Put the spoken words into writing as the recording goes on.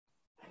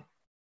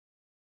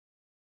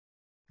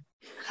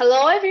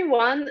Hello,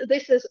 everyone.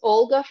 This is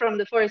Olga from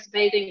the Forest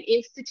Bathing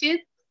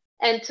Institute,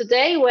 and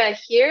today we're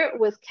here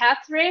with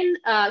Catherine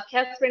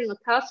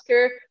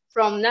McCusker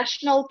from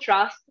National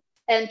Trust.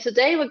 And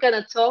today we're going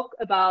to talk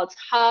about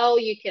how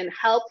you can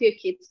help your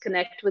kids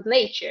connect with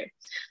nature.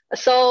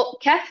 So,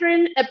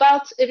 Catherine,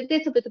 about a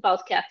little bit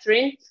about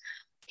Catherine.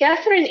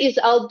 Catherine is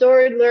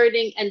outdoor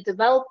learning and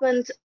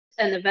development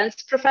and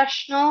events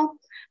professional.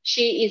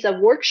 She is a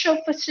workshop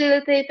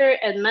facilitator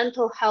and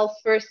mental health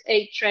first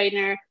aid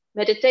trainer,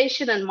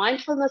 meditation and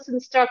mindfulness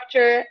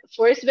instructor,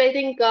 forest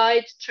bathing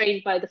guide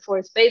trained by the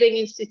Forest Bathing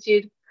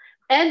Institute,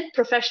 and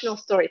professional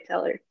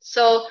storyteller.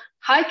 So,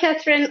 hi,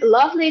 Catherine.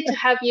 Lovely to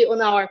have you on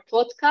our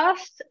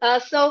podcast.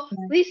 So,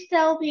 please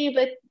tell me a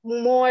bit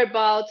more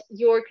about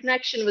your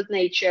connection with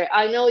nature.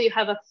 I know you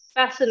have a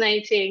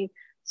fascinating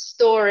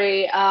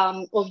story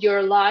of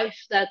your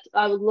life that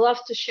I would love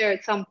to share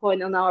at some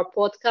point on our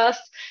podcast.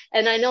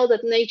 And I know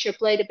that nature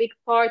played a big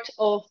part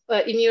of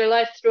in your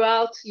life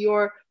throughout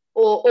your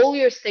all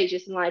your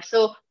stages in life.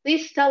 So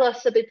please tell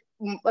us a bit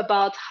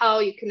about how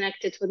you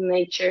connected with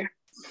nature.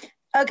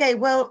 Okay,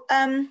 well,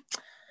 to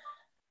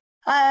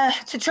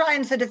try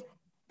and sort of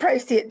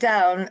process it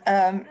down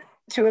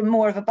to a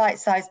more of a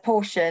bite-sized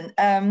portion,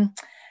 I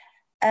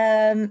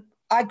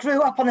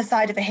grew up on the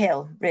side of a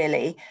hill,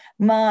 really.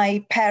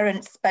 My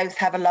parents both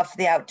have a love for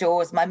the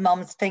outdoors. My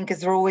mum's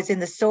fingers are always in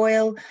the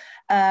soil.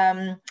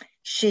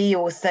 She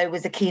also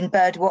was a keen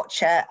bird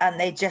watcher, and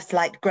they just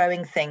liked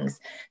growing things.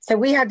 So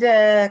we had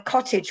a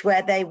cottage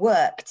where they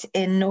worked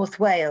in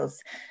North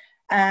Wales.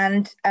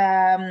 And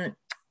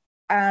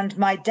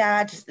my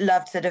dad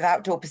loved sort of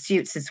outdoor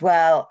pursuits as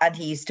well. And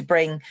he used to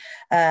bring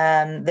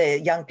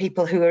the young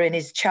people who were in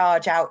his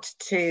charge out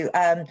to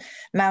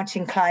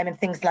mountain climb and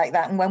things like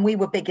that. And when we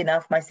were big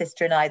enough, my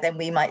sister and I, then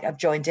we might have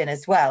joined in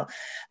as well.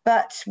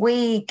 But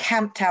we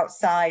camped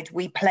outside,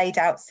 we played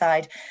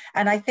outside.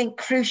 And I think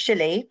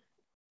crucially,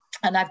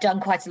 and I've done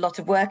quite a lot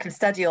of work and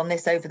study on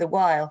this over the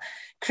while,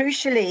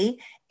 crucially,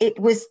 it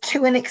was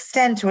to an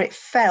extent where it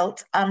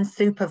felt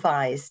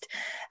unsupervised.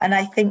 And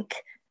I think,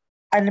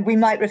 and we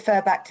might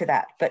refer back to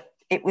that, but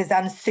it was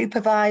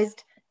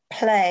unsupervised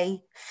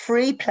play,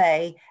 free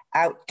play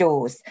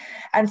outdoors.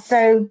 And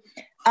so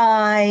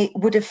I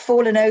would have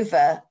fallen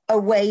over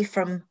away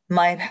from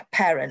my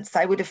parents.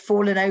 I would have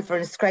fallen over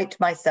and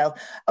scraped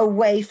myself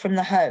away from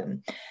the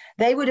home.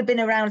 They would have been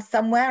around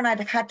somewhere, and I'd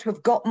have had to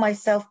have got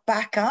myself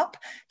back up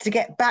to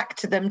get back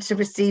to them to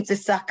receive the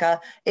succor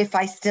if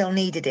I still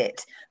needed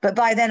it. But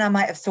by then I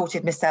might have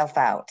sorted myself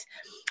out.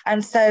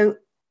 And so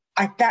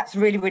that's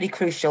really, really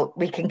crucial.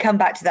 We can come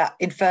back to that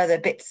in further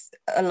bits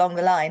along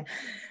the line.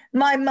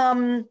 My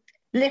mum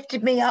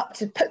lifted me up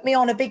to put me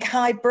on a big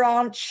high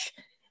branch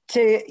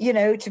to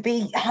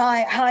be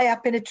high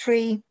up in a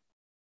tree.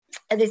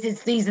 And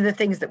these are the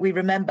things that we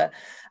remember.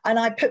 And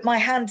I put my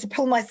hand to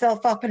pull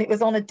myself up, and it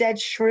was on a dead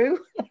shrew.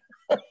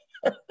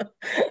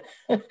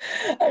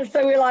 And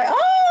so we're like,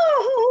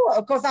 oh,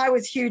 of course I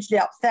was hugely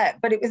upset,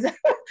 but it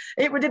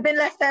would have been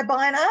left there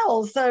by an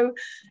owl. So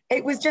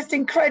it was just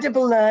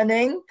incredible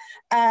learning,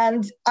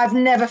 and I've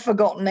never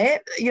forgotten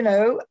it,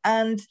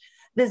 and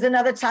there's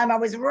another time I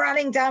was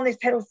running down this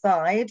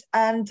hillside,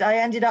 and I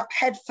ended up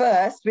head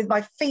first with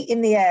my feet in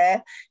the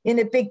air in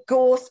a big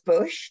gorse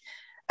bush.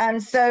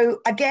 And so,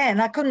 again,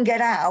 I couldn't get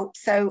out,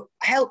 so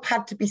help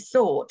had to be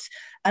sought.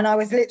 And I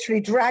was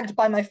literally dragged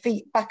by my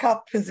feet back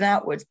upwards and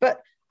outwards, but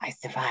I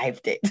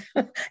survived it.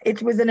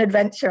 It was an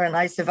adventure, and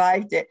I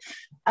survived it.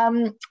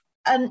 And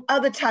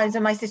other times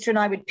when my sister and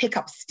I would pick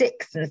up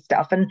sticks and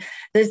stuff, and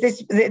there's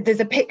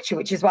a picture,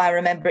 which is why I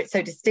remember it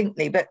so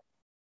distinctly, but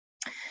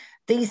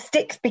these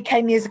sticks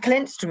became musical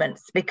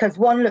instruments because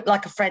one looked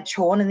like a French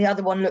horn and the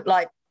other one looked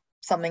like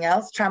something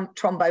else,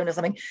 trombone or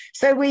something.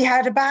 So we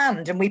had a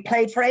band, and we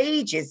played for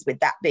ages with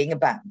that being a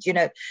band,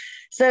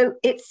 So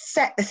it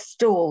set the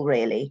stall,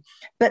 really.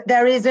 But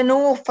there is an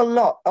awful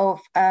lot of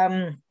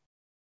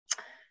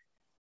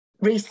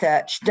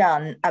research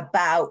done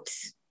about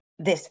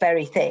this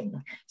very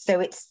thing. So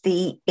it's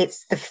the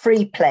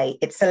free play.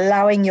 It's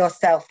allowing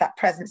yourself that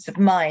presence of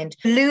mind,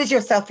 lose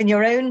yourself in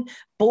your own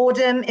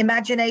boredom,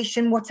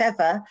 imagination,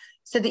 whatever,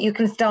 so that you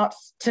can start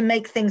to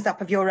make things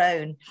up of your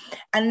own.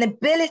 And the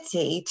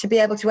ability to be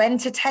able to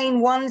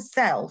entertain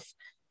oneself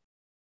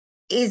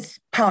is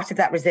part of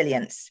that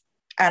resilience,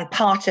 and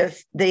part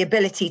of the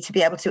ability to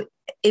be able to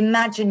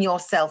imagine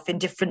yourself in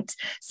different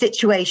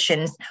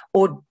situations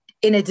or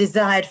in a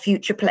desired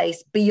future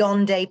place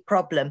beyond a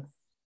problem,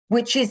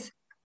 which is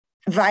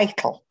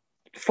vital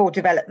for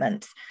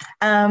development.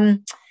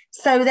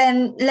 So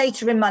then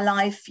later in my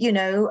life,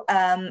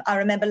 I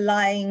remember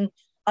lying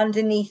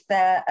underneath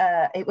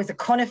it was a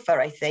conifer,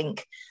 I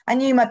think. I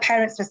knew my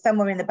parents were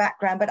somewhere in the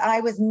background, but I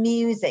was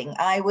musing,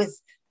 I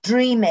was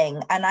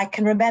dreaming, and I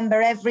can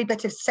remember every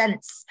bit of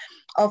sense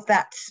of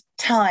that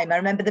time. I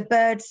remember the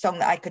bird song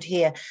that I could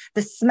hear,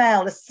 the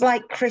smell, the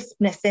slight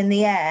crispness in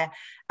the air,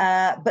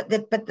 but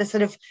the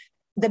sort of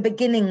the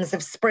beginnings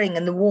of spring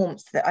and the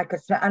warmth that I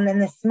could smell, and then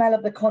the smell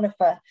of the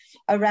conifer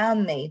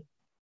around me,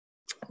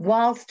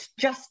 whilst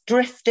just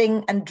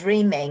drifting and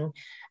dreaming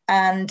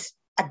And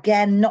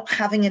again, not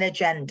having an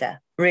agenda,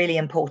 really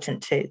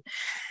important too.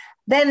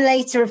 Then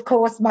later, of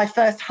course, my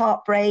first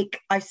heartbreak,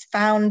 I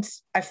found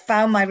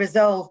my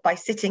resolve by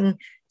sitting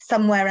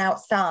somewhere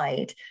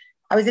outside.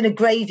 I was in a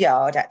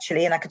graveyard,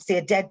 actually, and I could see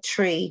a dead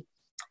tree.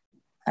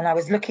 And I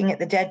was looking at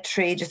the dead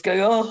tree, just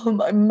going, oh,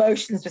 my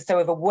emotions were so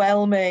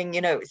overwhelming,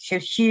 you know, it was so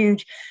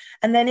huge.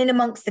 And then in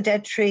amongst the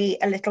dead tree,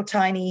 a little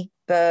tiny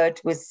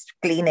bird was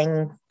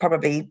gleaning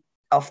probably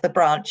off the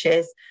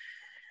branches.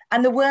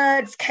 And the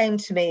words came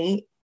to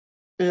me,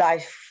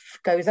 life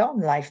goes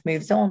on, life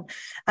moves on,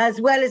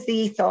 as well as the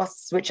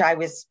ethos, which I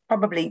was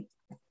probably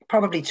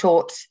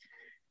taught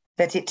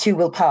that it too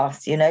will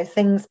pass, you know,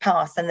 things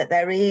pass, and that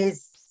there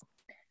is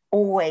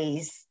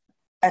always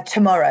a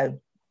tomorrow.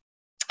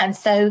 And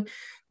so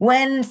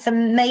when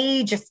some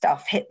major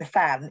stuff hit the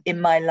fan in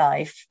my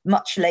life,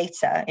 much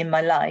later in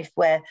my life,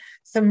 where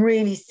some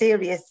really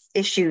serious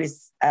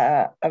issues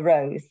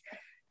arose,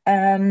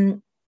 I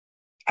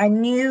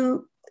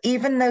knew,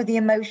 even though the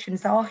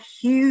emotions are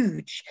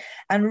huge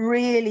and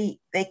really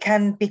they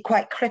can be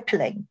quite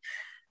crippling,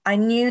 I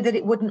knew that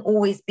it wouldn't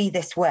always be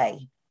this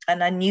way.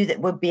 And I knew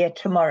that would be a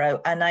tomorrow.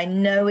 And I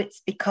know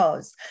it's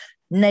because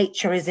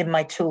nature is in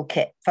my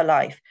toolkit for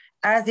life,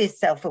 as is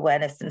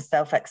self-awareness and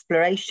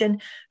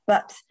self-exploration.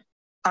 But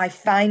I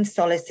find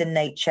solace in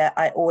nature.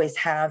 I always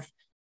have.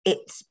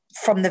 It's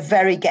from the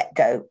very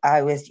get-go.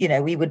 I was, you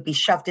know, we would be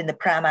shoved in the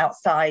pram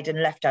outside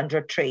and left under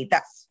a tree.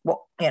 That's what,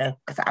 you know,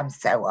 because I'm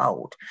so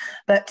old.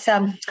 But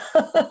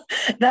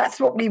that's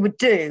what we would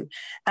do.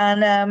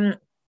 And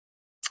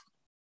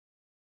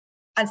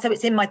so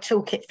it's in my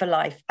toolkit for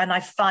life. And I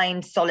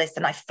find solace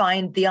and I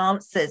find the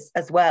answers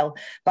as well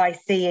by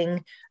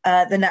seeing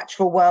the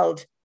natural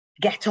world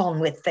get on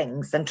with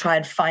things and try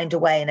and find a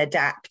way and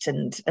adapt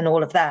and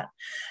all of that.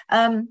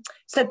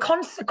 So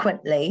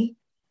consequently,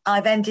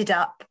 I've ended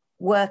up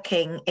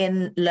working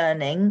in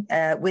learning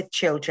with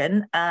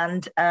children,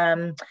 and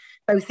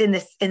both in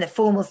the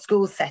formal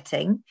school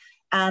setting,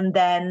 and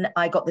then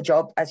I got the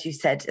job, as you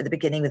said at the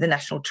beginning, with the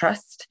National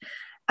Trust,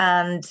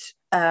 and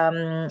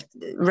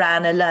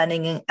ran a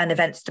learning and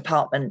events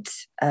department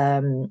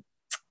in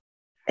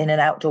an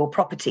outdoor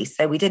property.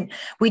 So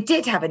we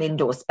did have an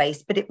indoor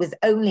space, but it was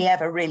only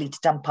ever really to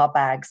dump our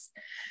bags.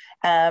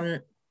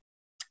 And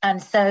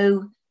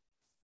so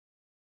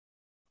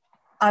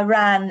I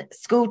ran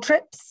school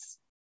trips,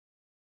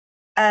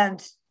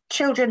 and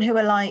children who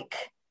are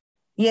like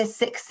year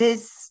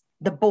sixes,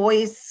 the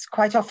boys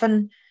quite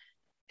often,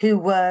 who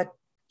were,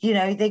 you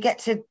know, they get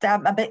to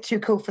a bit too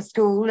cool for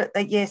school at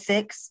the year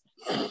six.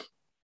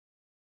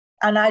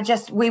 And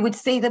we would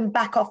see them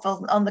back off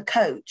on the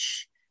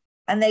coach.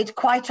 And they'd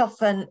quite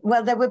often,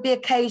 well, there would be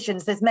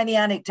occasions, there's many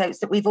anecdotes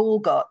that we've all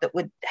got that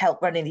would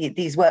help running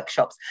these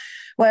workshops,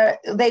 where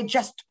they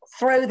just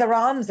throw their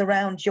arms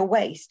around your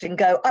waist and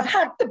go, I've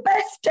had the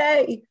best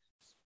day.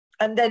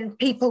 And then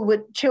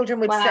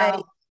children would say,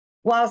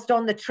 whilst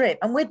on the trip,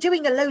 and we're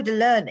doing a load of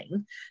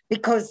learning,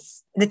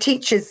 because the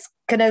teachers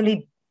can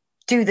only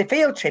do the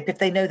field trip if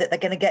they know that they're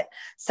going to get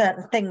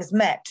certain things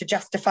met to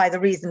justify the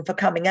reason for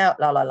coming out,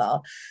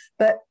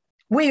 But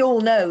we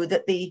all know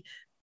that the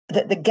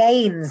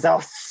gains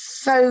are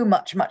so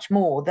much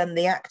more than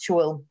the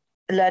actual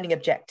learning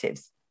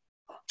objectives.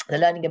 The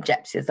learning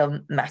objectives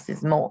are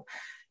masses more.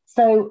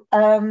 So,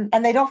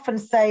 and they'd often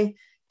say,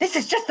 this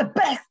is just the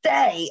best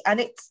day. And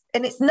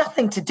it's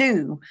nothing to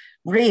do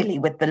really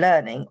with the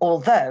learning,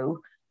 although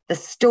the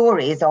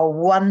stories are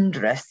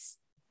wondrous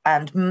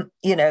and,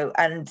 you know,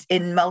 and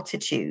in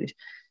multitude.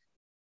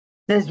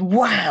 There's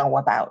wow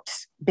about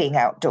being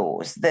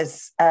outdoors.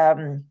 There's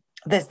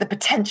the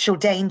potential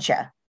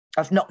danger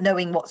of not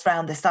knowing what's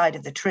round the side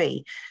of the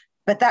tree,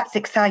 but that's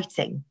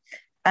exciting.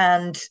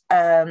 And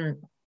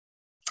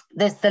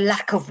there's the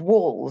lack of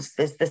walls.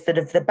 There's the sort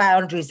of the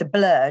boundaries are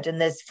blurred, and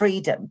there's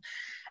freedom.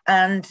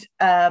 And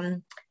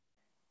it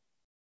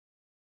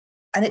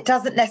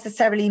doesn't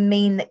necessarily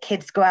mean that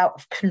kids go out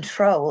of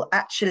control.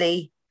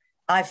 Actually,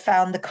 I've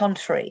found the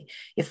contrary.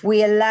 If we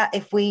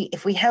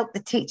help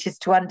the teachers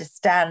to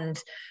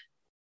understand,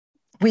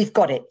 we've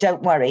got it,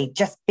 don't worry,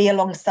 just be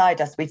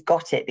alongside us, we've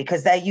got it,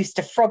 because they're used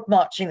to frog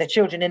marching the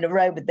children in a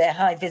row with their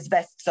high-vis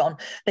vests on.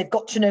 They've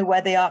got to know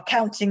where they are,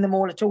 counting them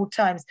all at all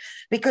times,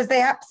 because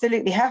they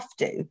absolutely have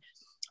to.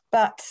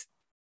 But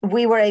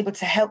we were able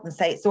to help them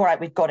say, it's all right,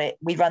 we've got it,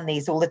 we run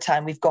these all the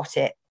time, we've got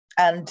it.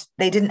 And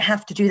they didn't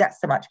have to do that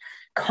so much.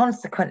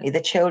 Consequently,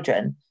 the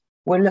children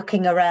were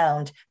looking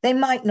around. They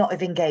might not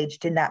have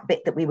engaged in that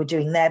bit that we were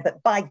doing there,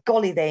 but by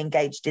golly, they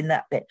engaged in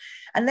that bit.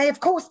 And they, of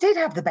course, did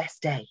have the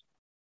best day,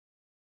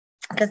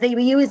 because they were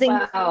using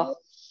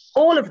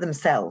all of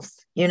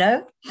themselves, you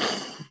know?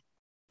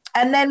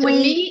 And then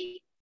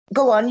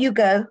go on, you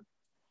go.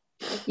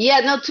 Yeah,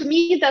 no, to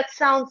me, that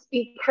sounds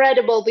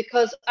incredible,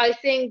 because I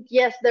think,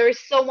 yes, there is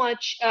so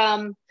much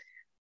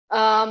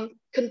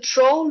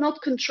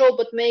not control,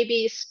 but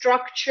maybe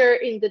structure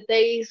in the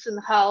days and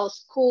how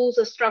schools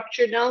are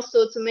structured now.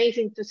 So it's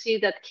amazing to see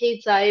that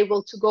kids are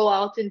able to go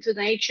out into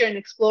nature and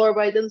explore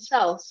by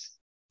themselves.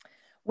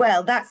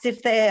 Well, that's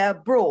if they're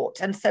brought.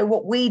 And so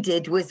what we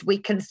did was we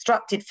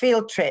constructed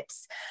field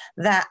trips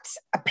that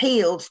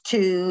appealed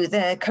to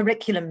the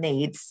curriculum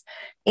needs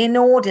in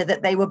order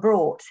that they were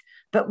brought.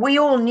 But we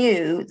all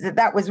knew that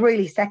that was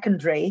really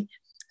secondary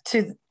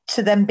to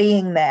them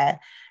being there.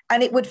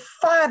 And it would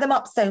fire them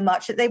up so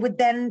much that they would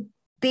then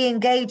be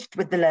engaged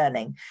with the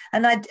learning.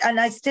 And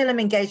I still am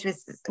engaged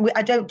with,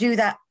 I don't do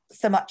that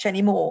so much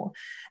anymore.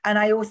 And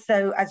I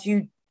also, as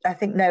you, I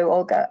think, know,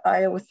 Olga,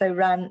 I also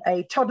ran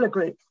a toddler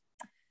group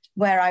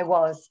where I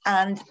was.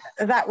 And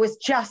that was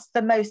just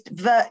the most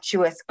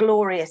virtuous,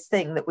 glorious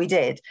thing that we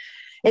did.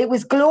 It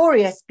was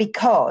glorious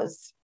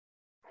because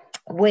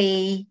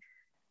I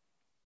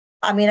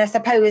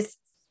suppose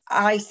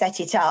I set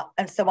it up.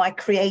 And so I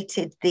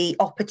created the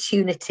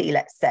opportunity,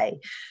 let's say,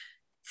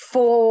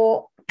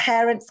 for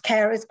parents,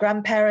 carers,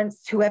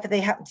 grandparents, whoever they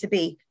happen to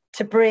be,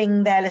 to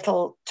bring their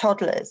little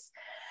toddlers.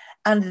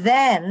 And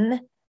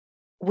then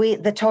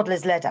the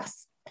toddlers led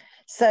us.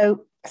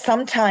 So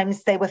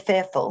sometimes they were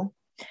fearful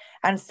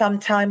and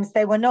sometimes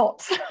they were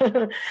not.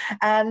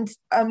 And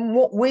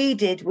what we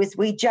did was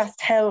we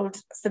just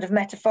held sort of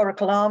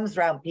metaphorical arms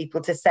around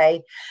people to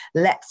say,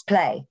 let's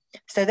play.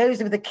 So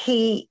those were the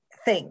key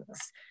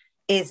things,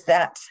 is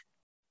that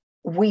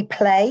we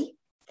play,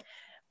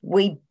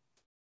 we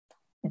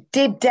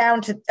dip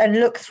down to and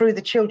look through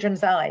the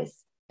children's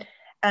eyes,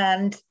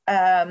 and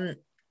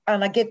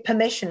I give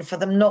permission for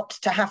them not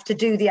to have to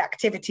do the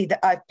activity that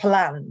I've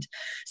planned.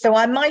 So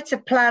I might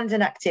have planned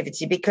an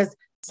activity because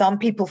some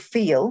people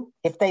feel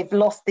if they've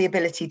lost the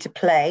ability to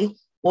play,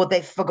 or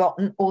they've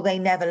forgotten, or they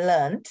never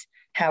learned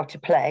how to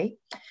play,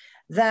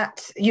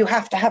 that you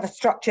have to have a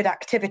structured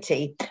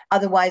activity.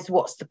 Otherwise,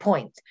 what's the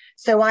point?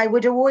 So I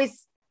would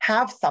always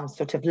have some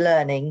sort of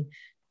learning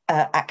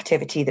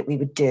activity that we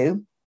would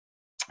do.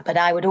 But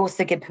I would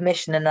also give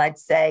permission, and I'd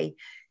say,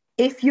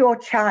 if your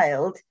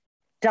child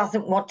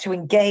doesn't want to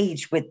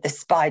engage with the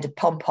spider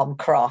pom-pom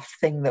craft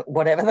thing, that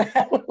whatever the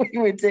hell we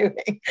were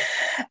doing,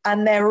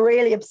 and they're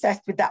really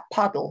obsessed with that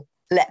puddle,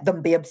 let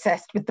them be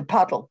obsessed with the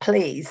puddle,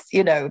 please.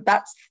 You know,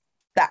 that's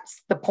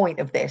the point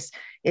of this,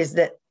 is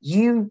that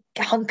you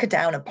hunker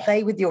down and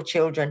play with your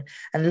children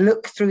and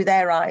look through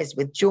their eyes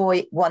with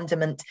joy,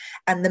 wonderment,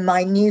 and the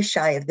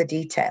minutiae of the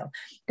detail,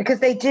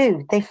 because they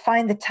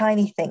find the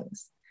tiny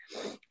things.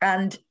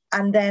 And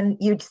then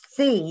you'd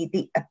see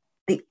the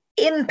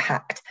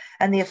impact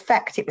and the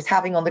effect it was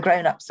having on the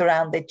grown-ups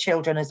around the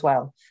children as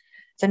well.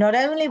 So not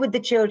only with the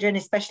children,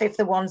 especially if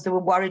the ones that were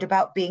worried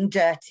about being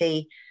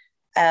dirty,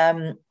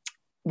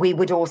 we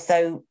would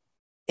also,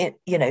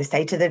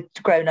 say to the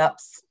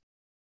grown-ups,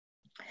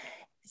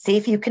 see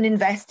if you can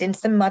invest in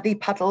some muddy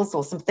puddles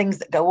or some things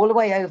that go all the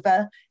way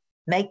over.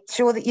 Make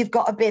sure that you've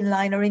got a bin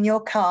liner in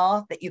your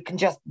car, that you can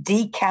just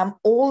decamp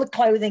all the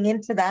clothing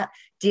into that,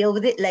 deal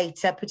with it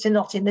later, put a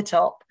knot in the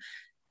top.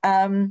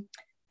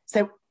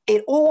 So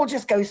it all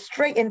just goes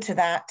straight into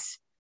that.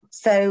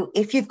 So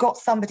if you've got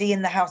somebody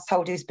in the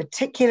household who's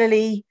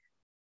particularly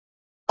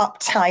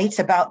uptight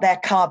about their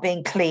car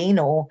being clean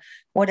or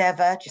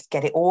whatever, just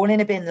get it all in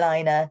a bin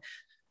liner.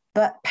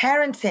 But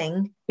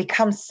parenting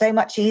becomes so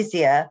much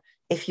easier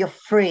if you're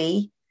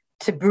free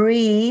to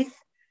breathe,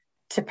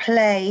 to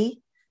play,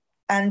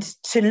 and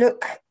to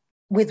look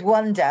with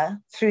wonder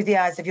through the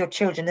eyes of your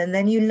children. And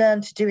then you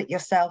learn to do it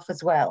yourself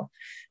as well.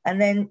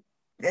 And then,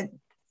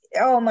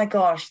 oh my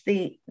gosh,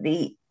 the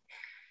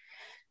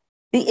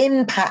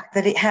impact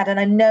that it had, and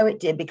I know it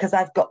did because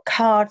I've got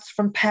cards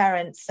from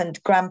parents and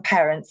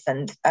grandparents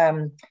and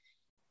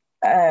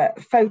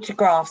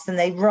photographs, and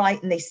they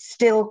write and they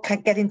still can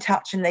get in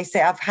touch and they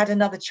say, I've had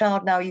another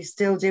child now, you're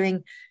still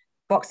doing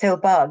Box Hill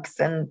bugs.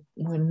 And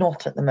we're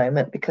not at the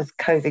moment because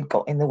COVID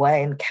got in the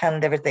way and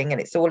canned everything,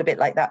 and it's all a bit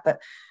like that, but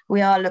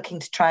we are looking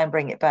to try and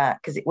bring it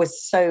back because it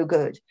was so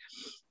good.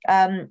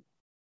 It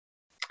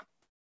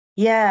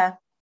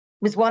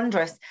was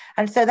wondrous.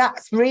 And so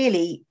that's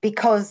really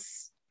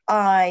because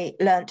I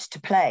learnt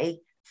to play,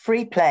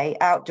 free play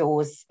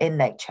outdoors in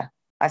nature.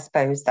 I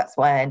suppose that's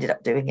why I ended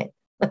up doing it.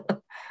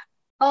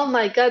 Oh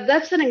my God,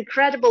 that's an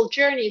incredible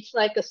journey. It's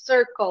like a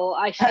circle.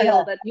 I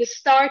feel that you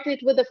started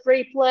with a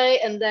free play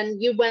and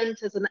then you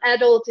went as an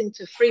adult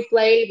into free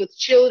play with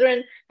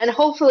children, and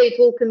hopefully it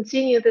will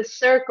continue this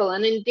circle.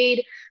 And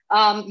indeed,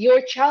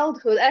 your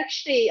childhood,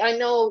 actually, I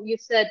know you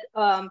said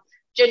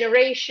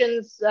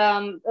generations,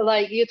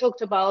 like you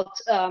talked about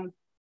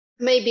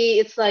maybe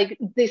it's like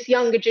these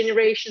younger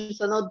generations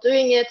are not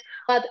doing it,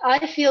 but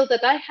I feel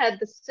that I had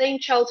the same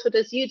childhood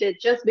as you did,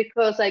 just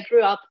because I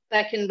grew up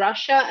back in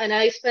Russia and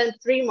I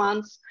spent 3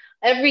 months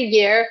every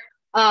year.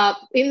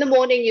 In the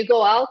morning you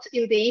go out,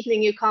 in the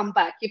evening you come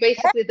back. You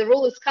basically, the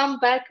rule is come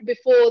back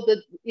before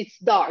it's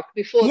dark,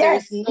 before there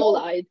is no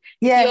light.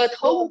 If you're at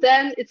home,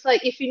 then it's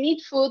like if you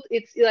need food,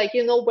 it's like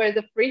you know where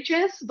the fridge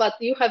is, but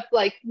you have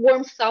like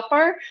warm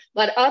supper.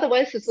 But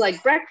otherwise, it's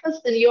like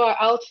breakfast, and you are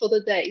out for the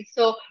day.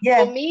 So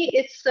for me,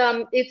 it's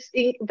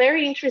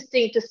very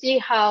interesting to see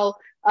how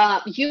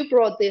you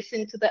brought this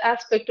into the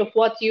aspect of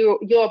what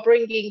you're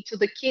bringing to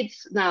the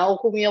kids now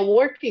whom you're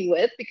working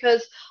with,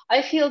 because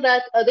I feel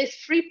that this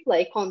free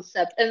play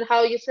concept and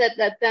how you said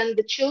that then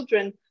the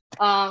children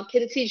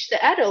can teach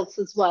the adults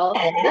as well.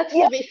 That's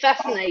for me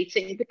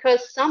fascinating,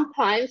 because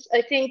sometimes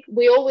I think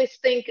we always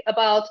think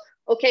about,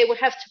 okay, we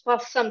have to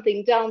pass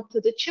something down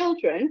to the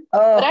children,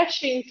 but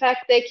actually, in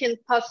fact, they can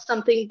pass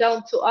something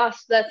down to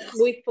us that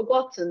we've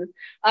forgotten.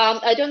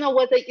 I don't know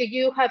whether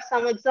you have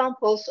some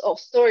examples of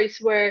stories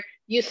where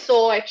you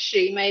saw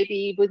actually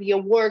maybe with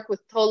your work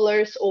with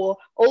toddlers or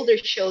older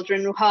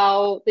children,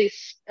 how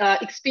this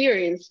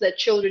experience that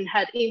children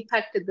had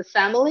impacted the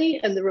family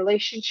and the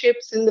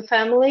relationships in the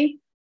family.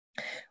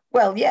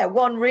 Well, yeah,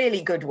 one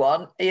really good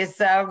one is,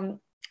 I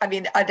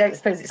mean, I don't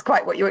suppose it's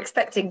quite what you're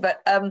expecting,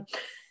 but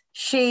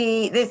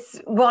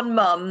this one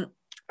mum,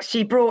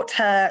 she brought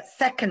her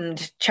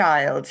second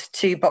child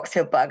to Box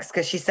Hill Bugs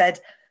because she said,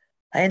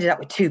 I ended up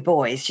with 2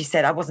 boys. She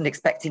said, I wasn't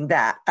expecting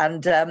that.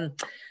 And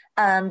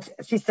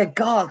she said,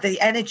 God, the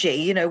energy,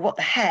 you know, what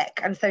the heck?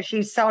 And so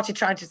she started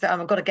trying to say,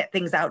 I've got to get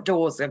things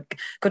outdoors. I've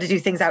got to do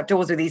things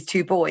outdoors with these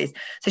 2 boys.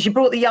 So she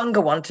brought the younger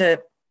one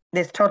to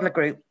this toddler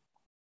group.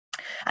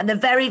 And the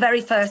very,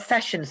 very first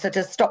session sort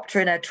of stopped her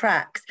in her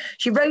tracks.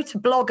 She wrote a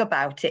blog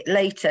about it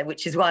later,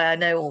 which is why I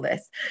know all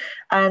this.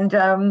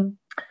 And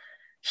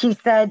she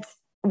said,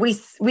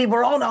 we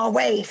were on our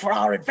way for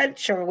our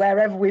adventure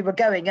wherever we were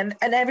going, and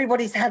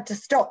everybody's had to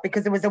stop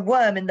because there was a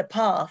worm in the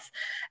path.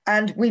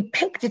 And we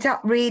picked it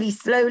up really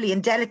slowly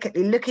and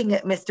delicately, looking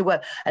at Mr. Worm,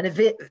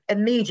 and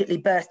immediately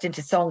burst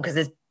into song because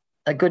there's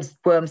a good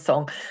worm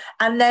song.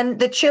 And then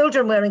the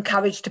children were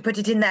encouraged to put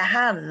it in their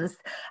hands,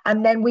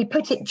 and then we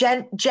put it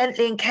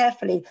gently and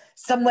carefully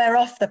somewhere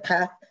off the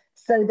path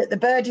so that the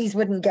birdies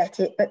wouldn't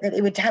get it, but that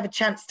it would have a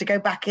chance to go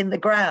back in the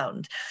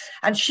ground.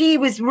 And she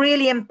was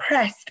really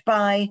impressed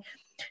by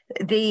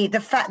the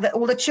fact that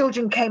all the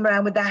children came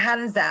around with their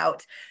hands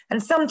out.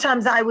 And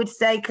sometimes I would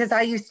say, because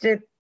I used to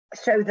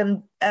show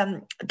them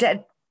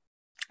dead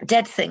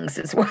things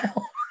as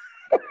well.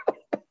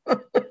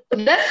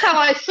 That's how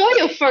I saw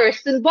you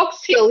first in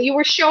Box Hill. You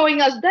were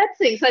showing us dead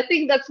things. I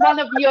think that's one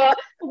of your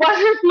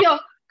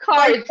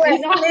cards. You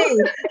know?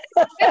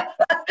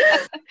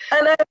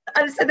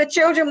 and so the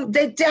children,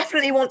 they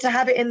definitely want to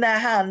have it in their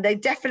hand. They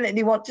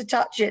definitely want to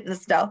touch it and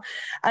stuff.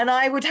 And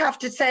I would have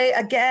to say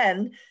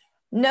again,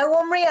 no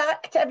one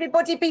react,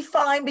 everybody be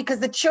fine, because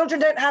the children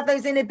don't have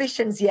those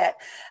inhibitions yet,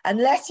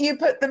 unless you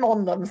put them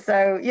on them.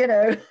 So, you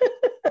know,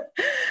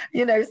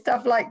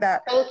 stuff like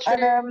that.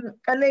 And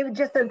they were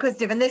just so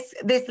inquisitive. And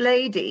this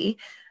lady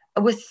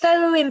was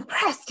so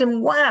impressed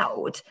and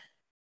wowed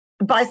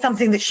by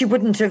something that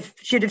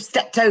should have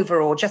stepped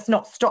over or just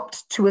not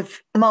stopped to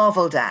have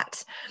marveled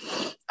at.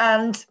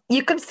 And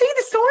you can see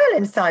the soil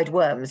inside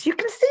worms. You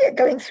can see it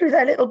going through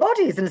their little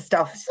bodies and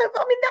stuff. So,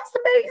 I mean, that's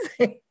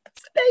amazing.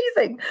 It's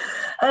amazing.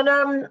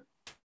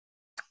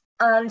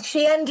 And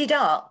she ended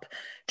up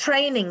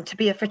training to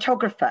be a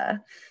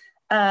photographer,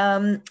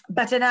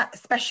 but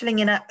specializing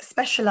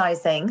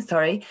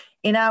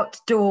in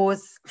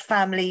outdoors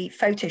family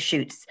photo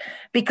shoots,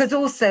 because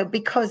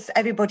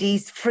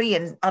everybody's free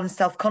and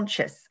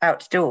unself-conscious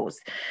outdoors.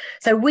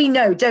 So we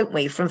know, don't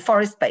we, from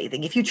forest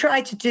bathing, if you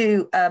try to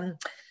do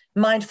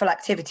mindful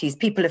activities,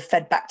 people have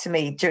fed back to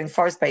me during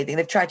forest bathing,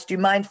 they've tried to do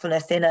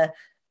mindfulness in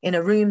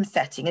a room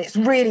setting, and it's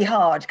really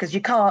hard because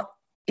you can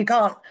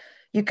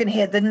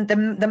hear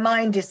the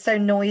mind is so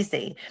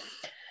noisy.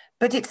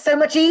 But it's so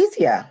much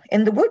easier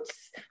in the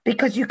woods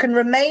because you can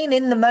remain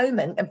in the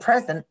moment and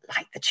present,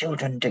 like the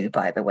children do,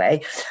 by the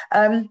way,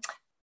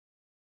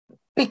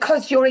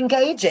 because you're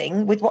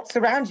engaging with what's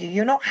around you.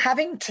 You're not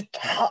having to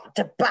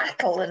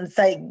battle and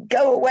say,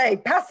 go away,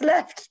 pass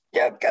left,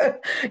 go.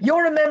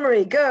 You're a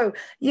memory, go.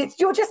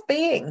 You're just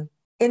being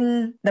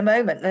in the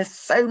moment. There's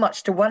so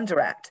much to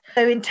wonder at.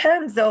 So in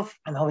terms of,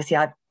 and obviously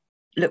I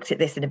looked at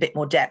this in a bit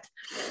more depth,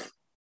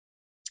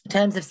 in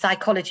terms of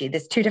psychology,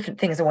 there's 2 different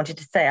things I wanted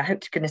to say. I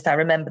hope to goodness I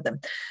remember them.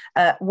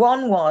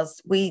 One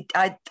was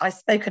I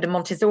spoke at a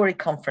Montessori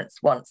conference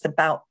once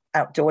about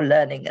outdoor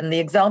learning, and the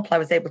example I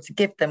was able to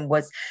give them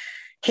was,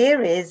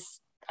 here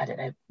is, I don't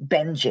know,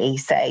 Benji,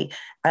 say,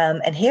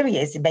 and here he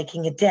is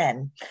making a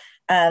den.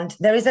 And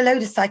there is a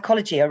load of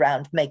psychology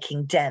around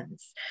making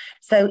dens.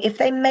 So if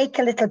they make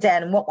a little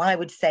den, what I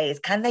would say is,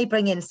 can they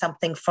bring in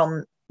something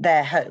from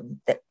their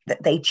home that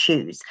they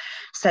choose?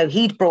 So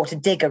he'd brought a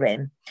digger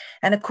in.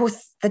 And of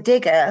course, the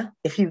digger,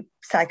 if you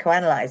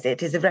psychoanalyze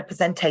it, is a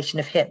representation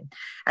of him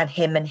and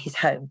his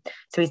home.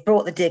 So he's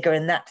brought the digger,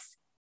 and that's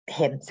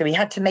him. So he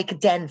had to make a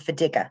den for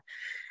Digger.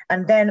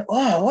 And then,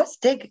 what's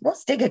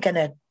Digger going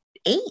to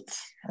eat?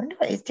 I wonder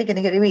what is Digger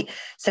going to eat.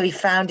 So he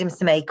found him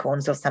some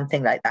acorns or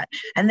something like that.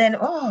 And then,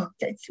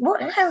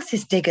 what else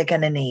is Digger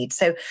going to need?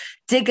 So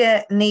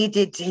Digger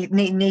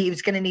he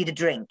was going to need a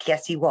drink.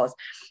 Yes, he was.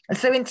 And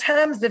so in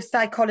terms of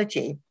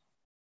psychology,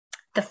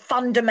 the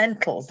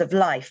fundamentals of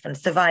life and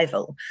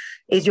survival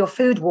is your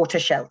food, water,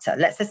 shelter.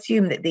 Let's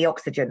assume that the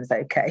oxygen's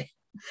okay.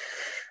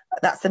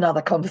 That's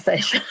another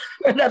conversation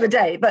for another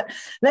day. But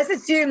let's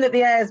assume that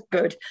the air's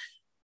good.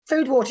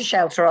 food, water,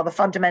 shelter are the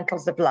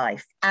fundamentals of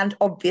life, and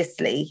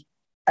obviously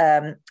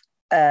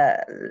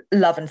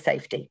love and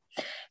safety.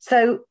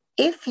 So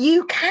if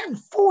you can,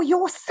 for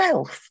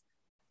yourself,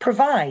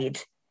 provide,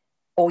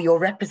 or your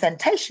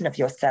representation of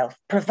yourself,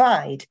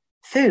 provide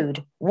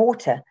food,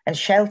 water, and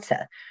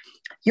shelter,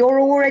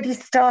 you're already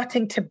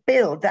starting to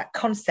build that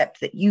concept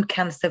that you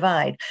can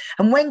survive.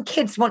 And when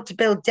kids want to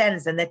build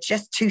dens and they're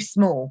just too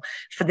small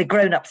for the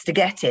grown-ups to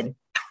get in,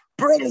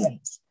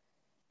 brilliant.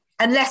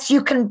 Unless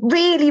you can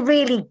really,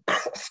 really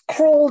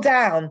crawl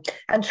down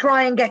and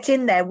try and get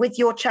in there with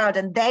your child,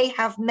 and they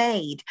have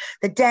made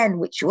the den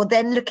which you're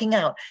then looking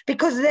out,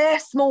 because they're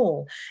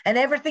small and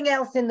everything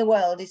else in the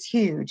world is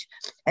huge.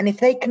 And if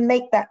they can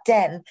make that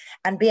den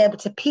and be able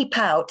to peep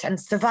out and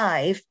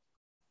survive,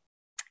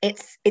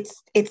 it's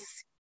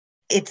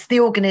the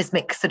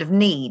organismic sort of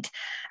need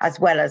as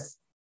well as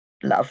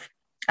love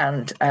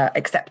and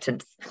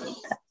acceptance.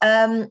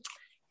 And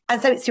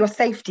so it's your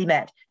safety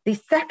net. The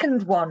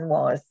second one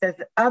was,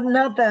 there's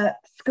another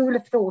school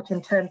of thought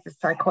in terms of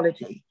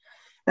psychology,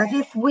 that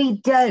if we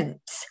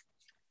don't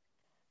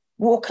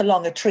walk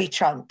along a tree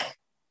trunk,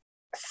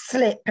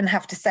 slip and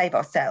have to save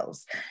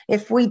ourselves,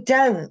 if we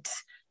don't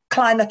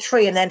climb a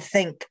tree and then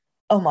think,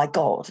 oh my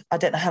God, I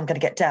don't know how I'm going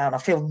to get down, I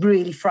feel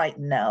really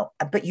frightened now,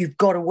 but you've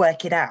got to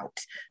work it out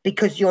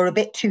because you're a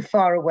bit too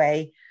far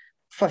away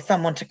for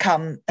someone to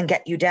come and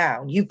get you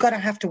down. You've got to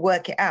have to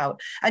work it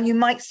out, and you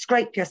might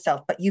scrape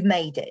yourself, but you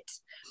made it.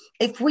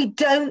 If we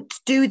don't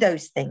do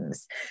those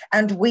things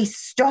and we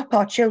stop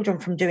our children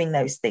from doing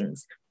those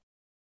things,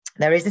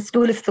 there is a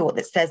school of thought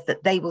that says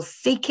that they will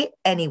seek it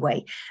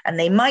anyway, and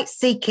they might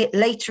seek it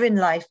later in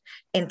life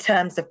in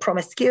terms of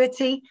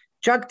promiscuity,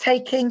 drug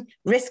taking,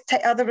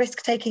 other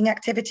risk-taking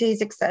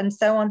activities, and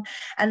so on,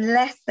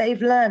 unless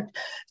they've learned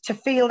to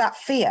feel that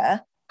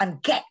fear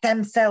and get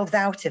themselves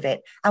out of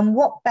it. And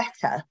what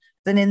better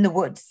than in the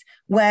woods,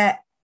 where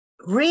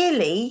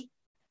really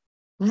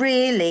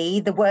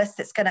the worst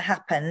that's going to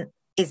happen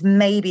is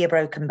maybe a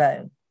broken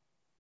bone.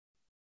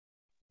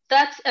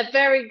 That's a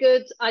very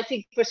good, I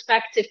think,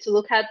 perspective to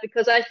look at,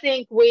 because I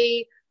think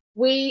we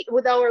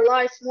with our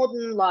lives,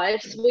 modern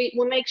lives, we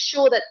make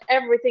sure that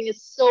everything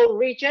is so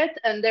rigid,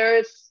 and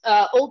there's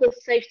all the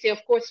safety,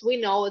 of course, we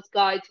know as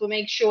guides, we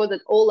make sure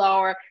that all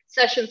our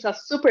sessions are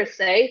super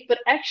safe, but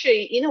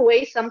actually, in a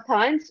way,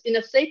 sometimes in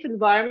a safe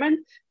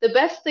environment, the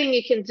best thing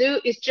you can do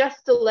is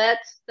just to let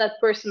that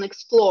person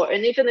explore.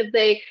 And even if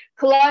they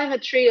climb a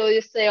tree, or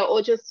you say,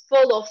 or just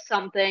fall off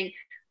something,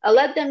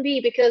 let them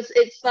be, because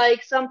it's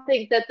like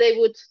something that they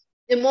would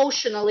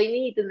emotionally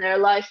need in their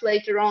life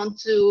later on,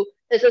 to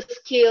as a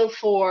skill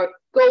for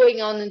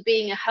going on and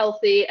being a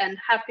healthy and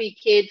happy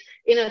kid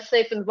in a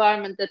safe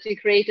environment that we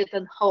created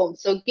at home.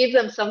 So give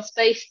them some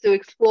space to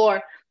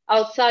explore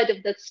outside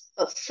of that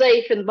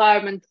safe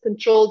environment,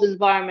 controlled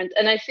environment.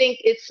 And I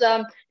think it's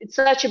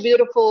such a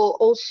beautiful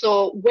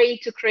also way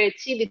to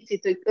creativity,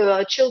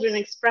 to children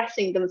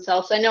expressing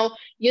themselves. I know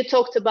you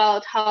talked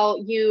about how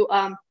you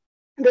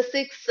the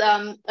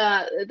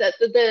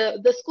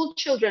school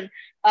children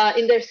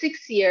in their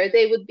 6th year,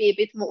 they would be a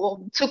bit more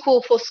too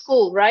cool for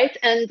school, right?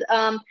 And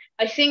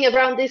I think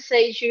around this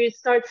age, you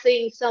start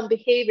seeing some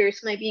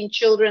behaviors maybe in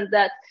children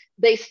that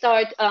they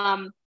start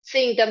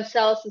seeing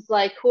themselves as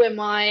like, who am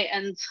I,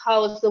 and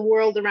how is the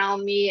world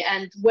around me,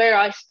 and where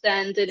I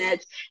stand in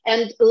it,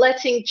 and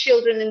letting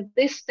children in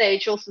this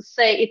stage also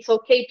say it's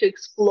okay to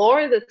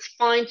explore, that's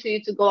fine for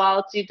you to go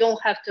out, you don't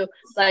have to,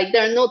 like,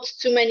 there are not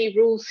too many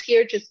rules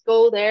here, just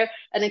go there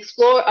and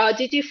explore.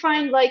 Did you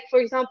find, like, for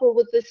example,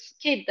 with this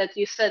kid that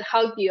you said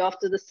hugged you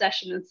after the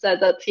session and said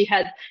that he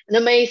had an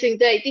amazing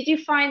day, did you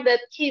find that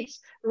kids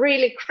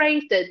really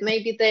craved it?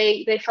 Maybe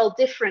they felt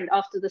different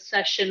after the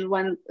session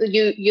when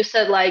you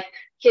said, like,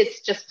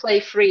 kids, just play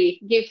free,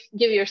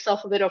 give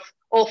yourself a bit of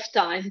off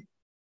time.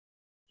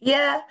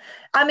 Yeah,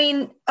 I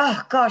mean,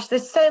 oh gosh,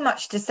 there's so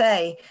much to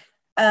say.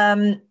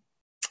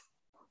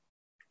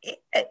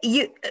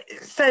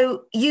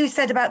 You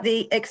said about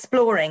the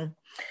exploring.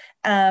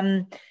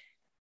 One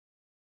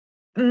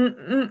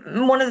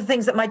of the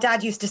things that my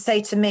dad used to say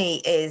to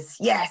me is,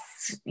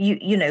 yes,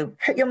 you know,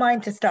 put your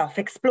mind to stuff,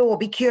 explore,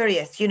 be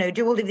curious, you know,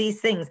 do all of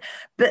these things.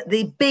 But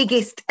the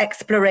biggest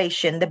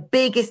exploration, the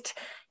biggest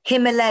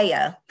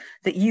Himalaya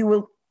that you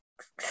will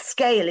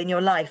scale in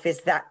your life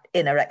is that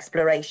inner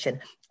exploration.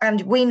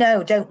 And we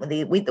know, don't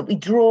we, that we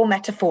draw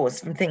metaphors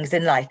from things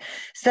in life.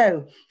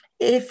 So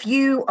if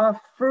you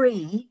are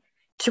free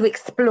to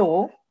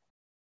explore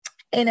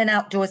in an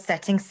outdoor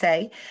setting,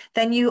 say,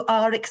 then you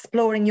are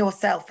exploring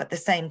yourself at the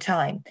same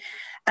time.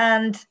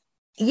 And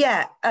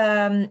yeah,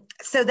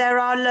 so there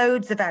are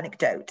loads of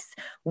anecdotes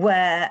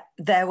where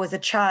there was a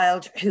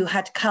child who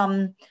had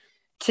come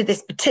to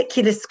this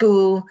particular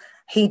school.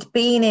 He'd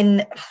been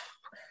in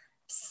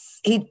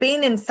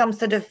some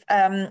sort of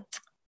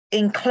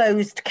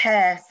enclosed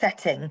care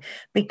setting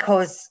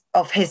because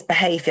of his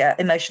behavior,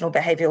 emotional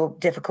behavioral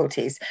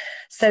difficulties,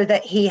 so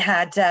that he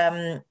had,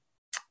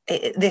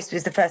 this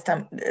was the first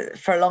time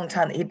for a long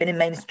time that he'd been in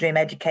mainstream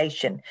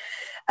education.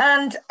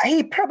 And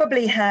he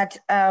probably had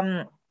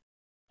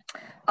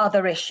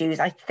other issues.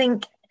 I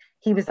think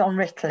he was on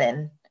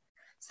Ritalin,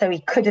 so he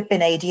could have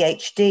been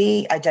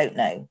ADHD. I don't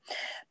know.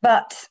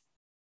 But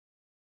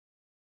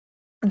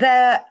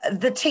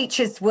the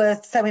teachers were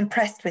so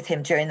impressed with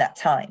him during that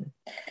time.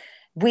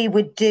 We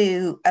would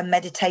do a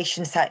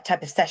meditation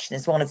type of session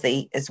as one of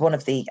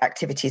the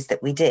activities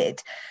that we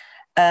did.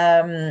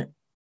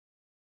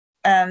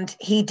 And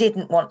he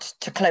didn't want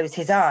to close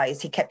his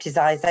eyes. He kept his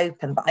eyes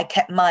open, but I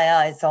kept my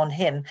eyes on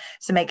him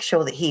to make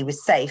sure that he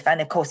was safe. And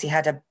of course, he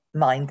had to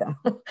mind them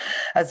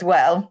as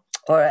well,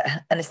 or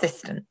an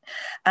assistant.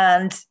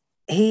 And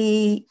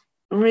he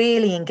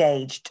really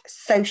engaged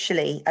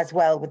socially as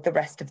well with the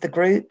rest of the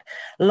group.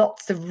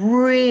 Lots of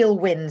real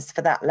wins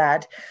for that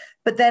lad.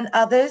 But then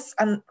others,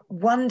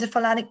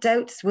 wonderful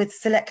anecdotes with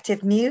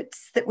selective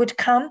mutes that would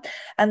come.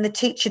 And the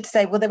teacher would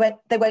say, well,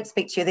 they won't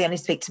speak to you, they only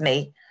speak to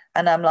me.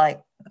 And I'm like,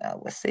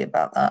 oh, we'll see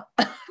about that.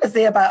 We'll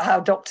see about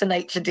how Dr.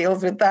 Nature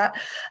deals with that.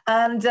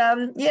 And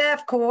yeah,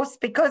 of course,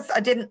 because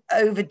I didn't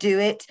overdo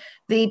it.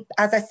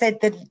 As I said,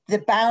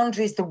 the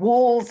boundaries, the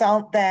walls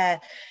aren't there.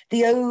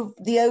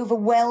 The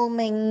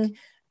overwhelming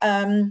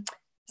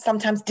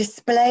sometimes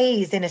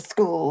displays in a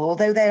school,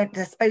 although they're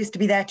supposed to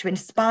be there to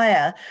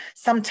inspire,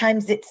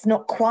 sometimes it's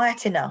not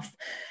quiet enough.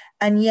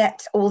 And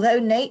yet, although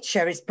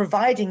nature is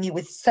providing you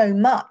with so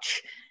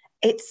much,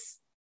 it's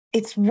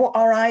what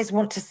our eyes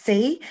want to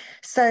see.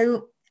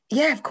 So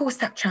yeah, of course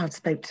that child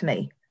spoke to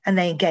me, and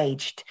they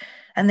engaged,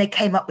 and they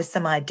came up with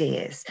some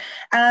ideas,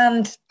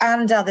 and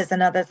others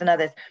and others and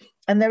others.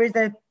 And there is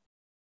a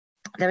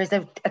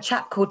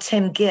chap called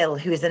Tim Gill,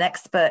 who is an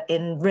expert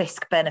in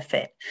risk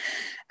benefit.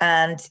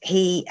 And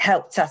he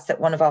helped us at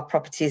one of our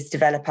properties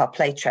develop our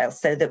play trail,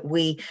 so that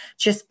we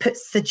just put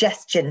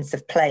suggestions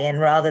of play in,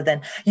 rather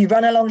than you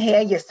run along here,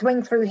 you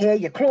swing through here,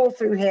 you claw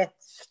through here.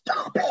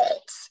 Stop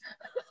it.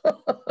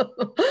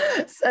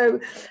 So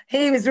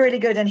he was really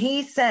good. And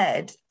he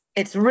said,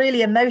 it's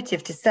really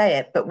emotive to say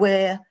it, but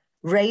we're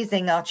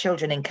raising our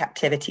children in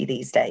captivity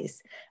these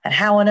days. And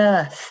how on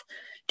earth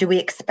do we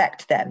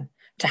expect them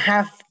to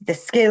have the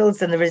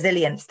skills and the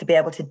resilience to be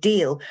able to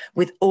deal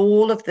with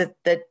all of the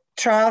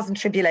trials and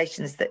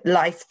tribulations that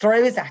life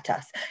throws at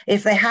us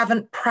if they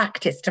haven't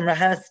practiced and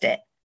rehearsed it?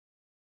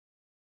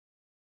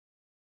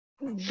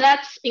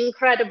 That's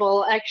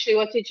incredible, actually,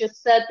 what you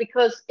just said,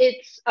 because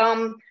it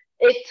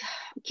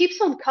keeps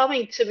on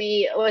coming to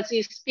me as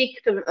you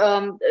speak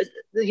to,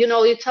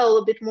 you tell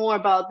a bit more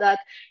about that.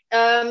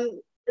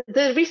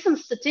 The recent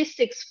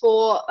statistics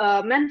for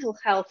mental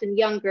health in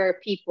younger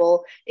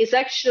people is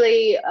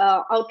actually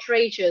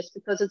outrageous,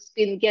 because it's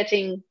been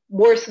getting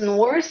worse and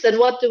worse. And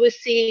what do we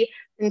see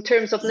in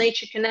terms of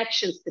nature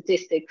connection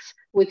statistics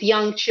with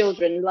young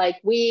children? Like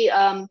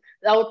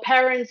our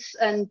parents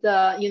and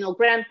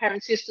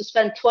grandparents used to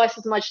spend twice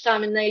as much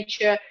time in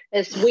nature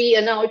as we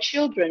and our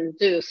children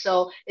do.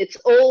 So it's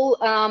all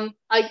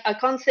I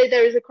can't say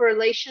there is a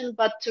correlation,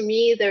 but to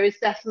me there is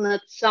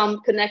definitely some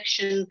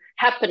connection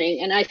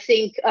happening. And I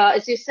think,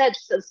 as you said,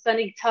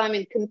 spending time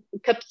in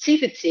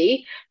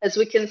captivity, as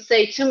we can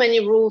say, too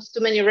many rules,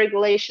 too many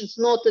regulations,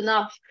 not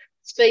enough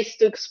space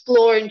to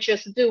explore and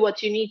just do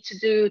what you need to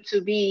do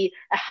to be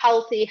a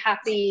healthy,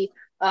 happy,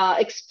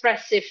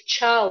 expressive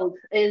child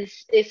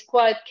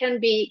can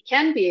be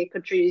a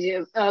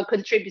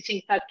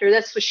contributing factor,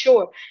 that's for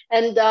sure.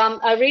 And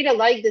I really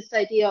like this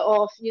idea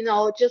of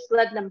just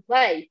let them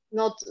play,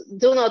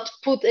 do not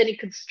put any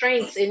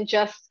constraints in,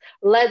 just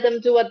let them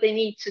do what they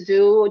need to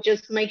do.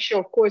 Just make sure,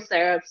 of course,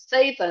 they're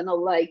safe and not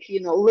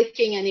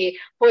licking any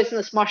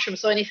poisonous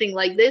mushrooms or anything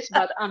like this.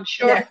 But I'm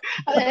sure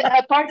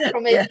apart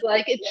from it,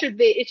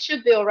 it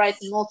should be all right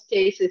in most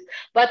cases.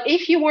 But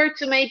if you were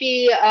to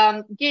maybe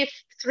give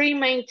 3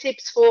 main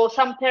tips for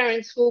some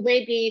parents who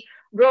maybe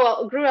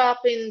grew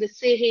up in the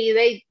city,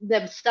 they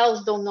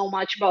themselves don't know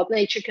much about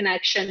nature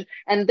connection,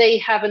 and they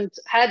haven't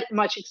had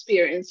much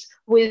experience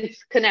with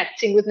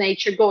connecting with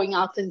nature, going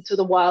out into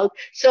the wild.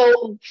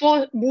 So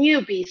for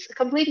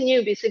complete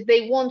newbies, if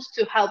they want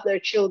to help their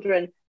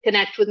children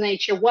connect with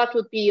nature, what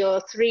would be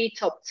your 3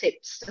 top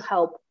tips to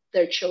help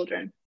their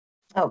children?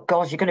 Oh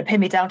God, you're going to pin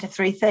me down to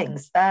 3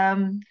 things.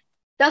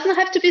 Doesn't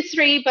have to be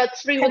 3, but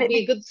 3 would be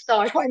a good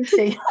start.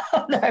 20.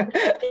 Oh, no.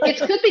 It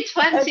could be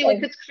 20. Okay. We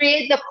could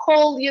create the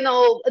whole,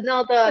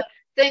 another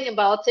thing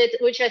about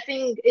it, which I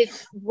think it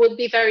would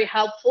be very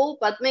helpful,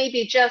 but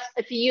maybe just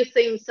a few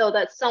things so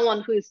that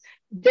someone who's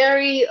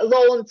very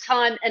low on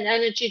time and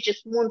energy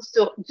just wants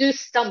to do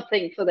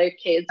something for their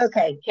kids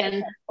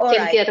can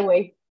get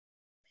away.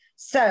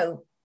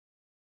 So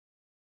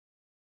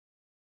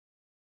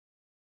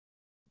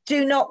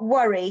do not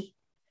worry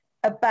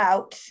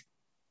about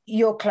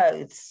your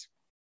clothes.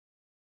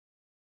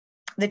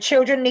 The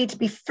children need to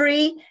be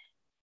free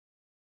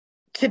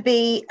to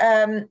be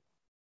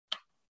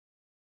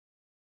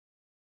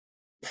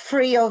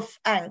free of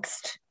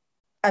angst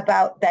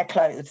about their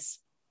clothes.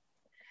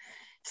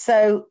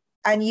 So,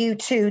 and you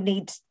too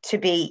need to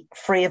be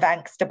free of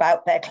angst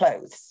about their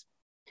clothes.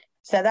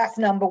 So that's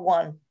number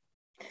 1.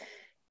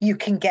 You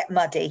can get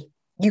muddy.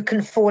 You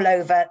can fall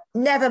over.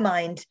 Never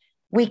mind.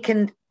 We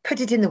can put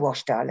it in the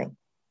wash, darling.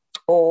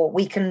 or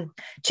we can,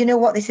 do you know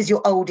what? This is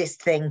your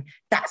oldest thing.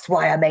 That's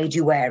why I made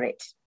you wear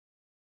it.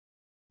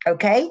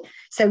 Okay,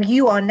 so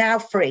you are now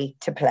free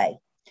to play.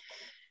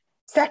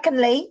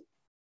 Secondly,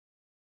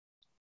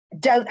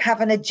 don't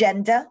have an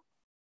agenda.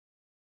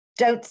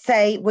 Don't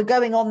say, we're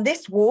going on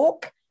this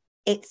walk.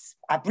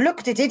 I've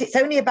looked at it. It's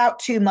only about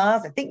 2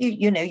 miles. I think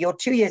you're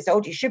 2 years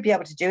old. You should be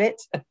able to do it.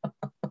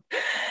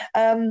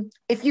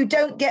 If you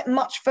don't get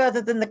much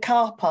further than the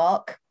car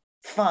park,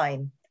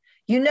 fine.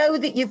 You know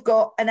that you've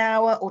got an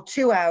hour or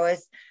 2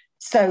 hours.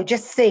 So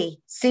just see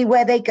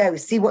where they go,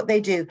 see what they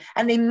do.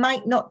 And they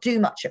might not do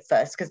much at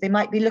first because they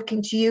might be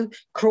looking to you,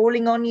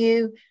 crawling on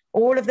you,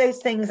 all of those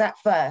things at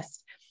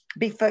first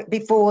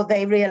before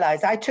they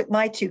realize. I took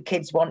my 2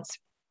 kids once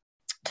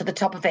to the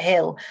top of a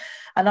hill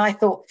and I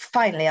thought,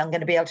 finally, I'm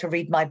going to be able to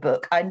read my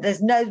book.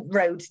 There's no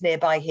roads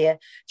nearby here.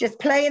 Just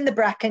play in the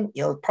bracken.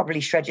 You'll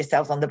probably shred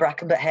yourselves on the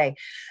bracken, but hey,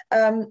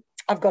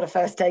 I've got a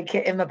first aid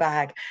kit in my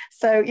bag.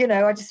 So,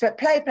 I just went,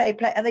 play.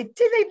 And they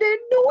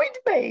annoyed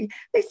me.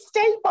 They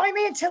stayed by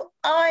me until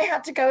I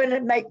had to go in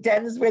and make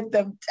dens with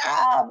them.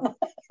 Damn.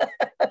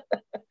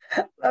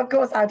 Of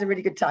course, I had a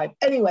really good time.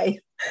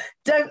 Anyway,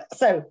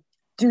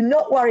 do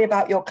not worry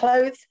about your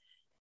clothes.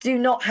 Do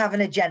not have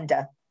an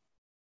agenda.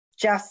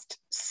 Just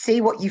see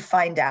what you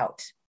find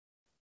out.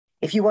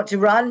 If you want to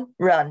run.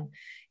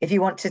 If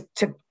you want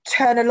to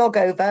turn a log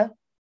over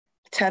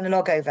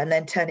and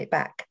then turn it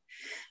back.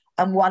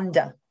 And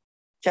wonder,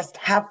 just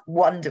have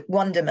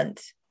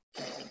wonderment.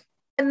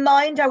 In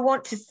mind, I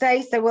want to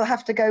say, so we'll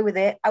have to go with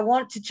it. I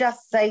want to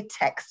just say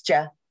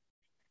texture.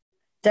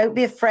 Don't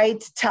be afraid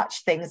to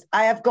touch things.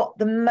 I have got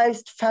the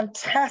most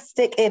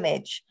fantastic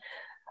image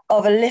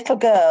of a little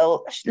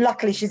girl.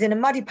 Luckily, she's in a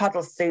muddy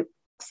puddle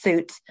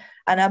suit,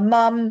 and her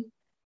mum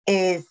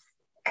is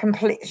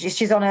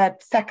she's on her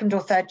 2nd or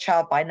 3rd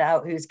child by now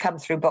who's come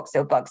through Box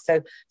Hill Bugs,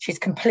 so she's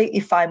completely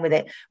fine with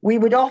it. We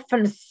would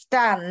often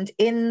stand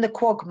in the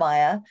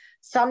quagmire.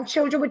 Some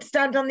children would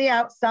stand on the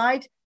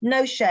outside,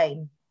 no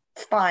shame,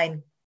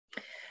 fine.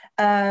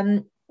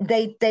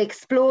 They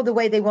explore the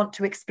way they want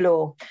to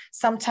explore.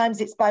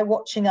 Sometimes it's by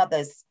watching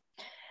others.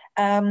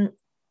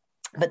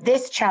 But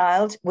this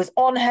child was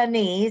on her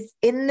knees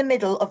in the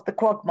middle of the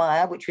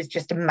quagmire, which was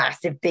just a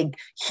massive, big,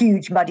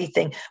 huge, muddy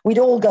thing. We'd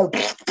all go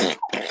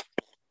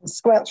and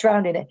squelch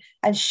around in it.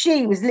 And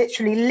she was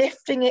literally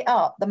lifting it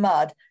up, the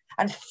mud,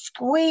 and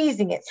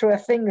squeezing it through her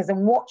fingers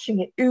and watching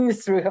it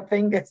ooze through her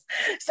fingers.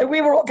 So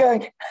we were all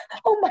going,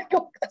 oh my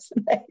God, that's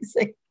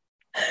amazing.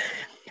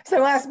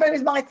 So I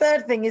suppose my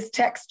 3rd thing is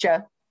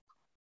texture.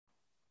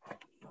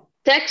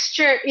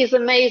 Texture is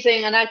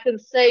amazing, and I can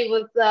say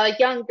with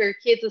younger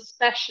kids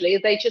especially,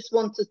 they just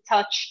want to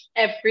touch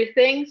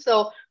everything.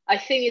 So I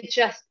think it's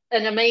just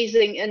an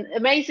amazing.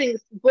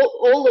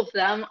 All of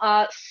them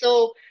are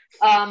so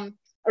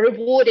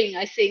rewarding.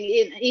 I think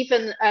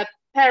even a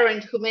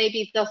parent who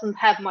maybe doesn't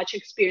have much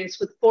experience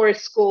with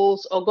forest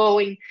schools or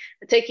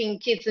taking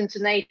kids into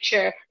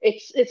nature,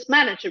 it's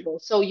manageable.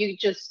 So you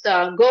just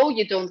go.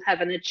 You don't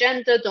have an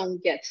agenda.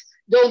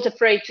 Don't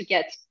afraid to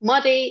get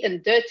muddy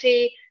and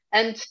dirty.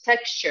 And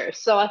texture.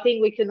 So I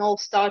think we can all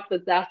start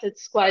with that.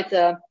 It's quite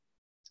a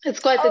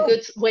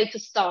good way to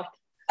start.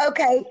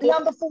 Okay,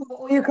 number 4,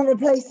 or you can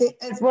replace it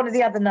as one of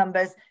the other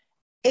numbers.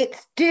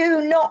 It's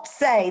do not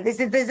say.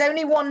 There's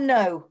only one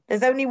no.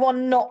 There's only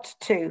one not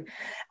to.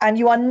 And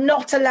you are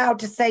not allowed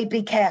to say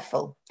be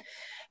careful.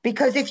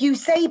 Because if you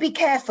say be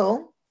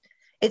careful,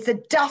 it's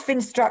a duff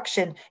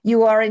instruction.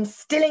 You are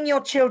instilling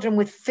your children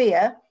with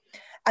fear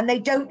and they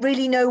don't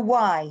really know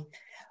why.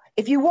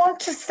 If you want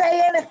to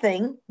say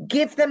anything,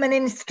 give them an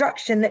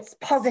instruction that's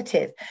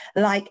positive,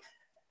 like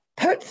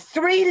put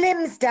 3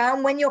 limbs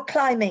down when you're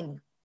climbing.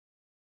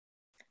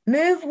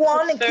 Move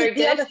one and keep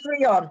the other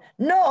 3 on.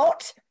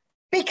 Not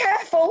be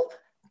careful,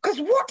 because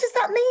what does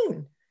that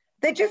mean?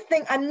 They just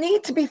think, I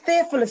need to be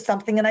fearful of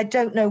something and I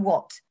don't know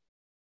what.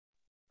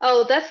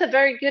 Oh, I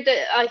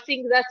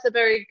think that's a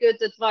very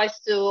good advice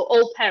to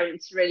all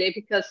parents, really,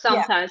 because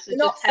sometimes we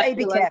not just have say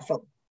be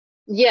careful.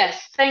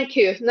 Yes, thank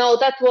you. No,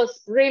 that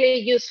was really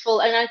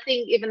useful. And I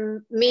think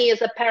even me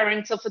as a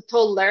parent of a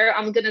toddler,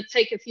 I'm going to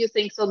take a few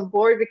things on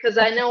board, because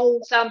I know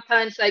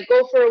sometimes I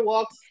go for a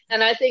walk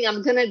and I think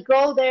I'm going to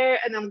go there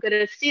and I'm going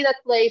to see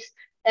that place.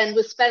 And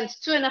we spend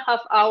 2.5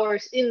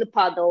 hours in the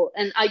puddle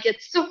and I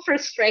get so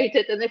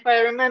frustrated. And if I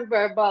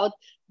remember about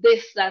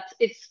this, that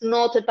it's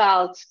not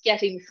about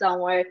getting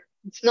somewhere.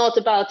 It's not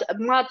about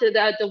mud that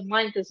I don't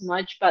mind as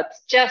much, but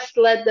just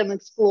let them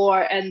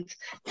explore and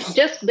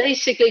just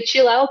basically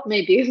chill out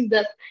maybe in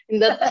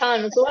that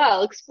time as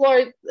well.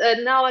 Explore.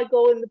 Now I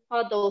go in the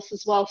puddles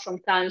as well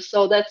sometimes.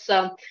 So that's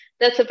a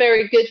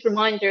very good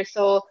reminder.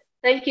 So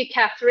thank you,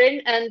 Catherine.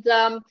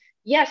 And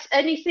yes,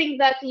 anything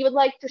that you would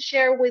like to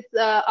share with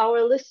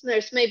our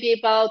listeners, maybe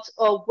about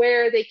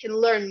where they can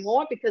learn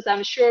more, because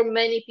I'm sure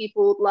many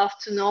people would love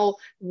to know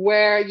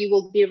where you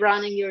will be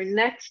running your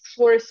next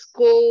forest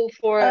school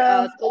for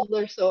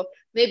toddlers or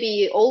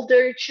maybe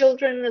older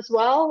children as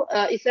well.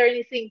 Is there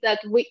anything that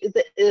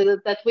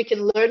we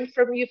can learn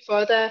from you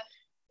further?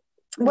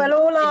 Well,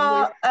 all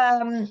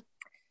our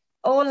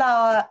all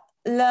our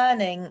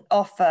learning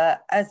offer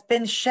has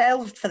been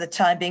shelved for the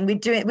time being.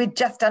 We've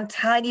just done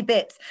tiny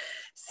bits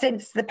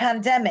since the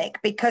pandemic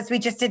because we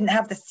just didn't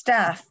have the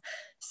staff.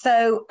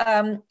 So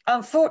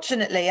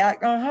unfortunately,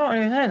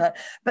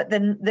 but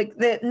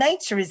the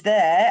nature is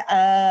there.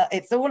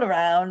 It's all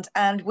around,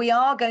 and we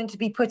are going to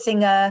be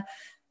putting a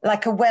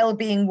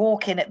well-being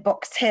walk-in at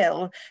Box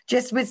Hill,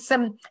 just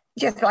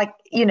like,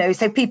 you know,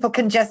 so people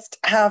can just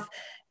have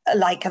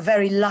like a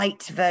very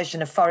light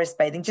version of forest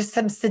bathing, just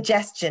some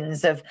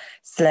suggestions of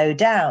slow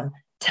down,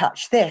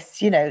 touch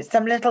this, you know,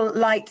 some little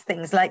light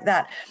things like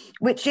that,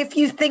 which if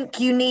you think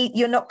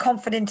you're not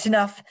confident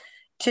enough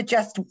to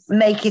just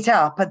make it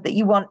up, and that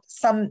you want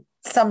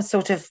some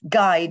sort of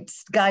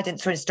guidance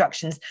or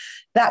instructions,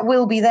 that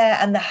will be there.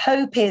 And the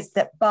hope is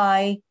that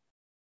by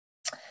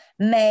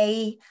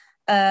May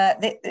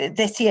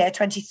this year,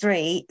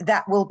 23,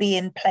 that will be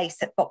in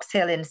place at Box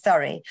Hill in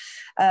Surrey.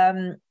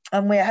 And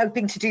we're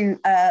hoping to do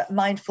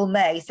Mindful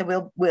May, so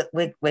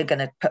we're going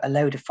to put a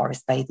load of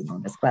forest bathing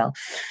on as well.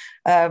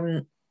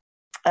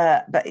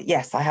 But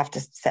yes, I have to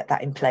set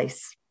that in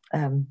place.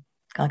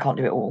 I can't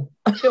do it all.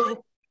 Sure.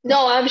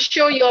 No, I'm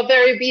sure you're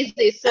very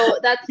busy. So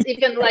that's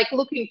even like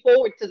looking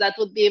forward to that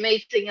would be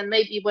amazing. And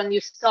maybe when you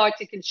start,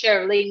 you can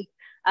share a link,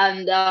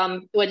 and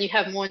when you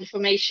have more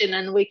information,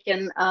 and we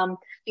can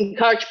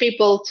encourage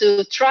people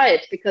to try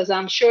it, because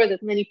I'm sure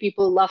that many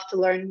people love to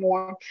learn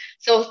more.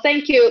 So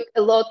thank you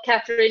a lot,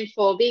 Catherine,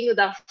 for being with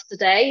us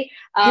today.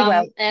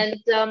 And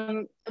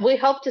we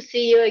hope to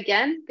see you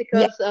again,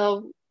 because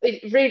we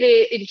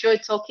really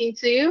enjoyed talking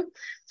to you.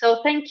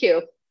 So thank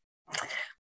you.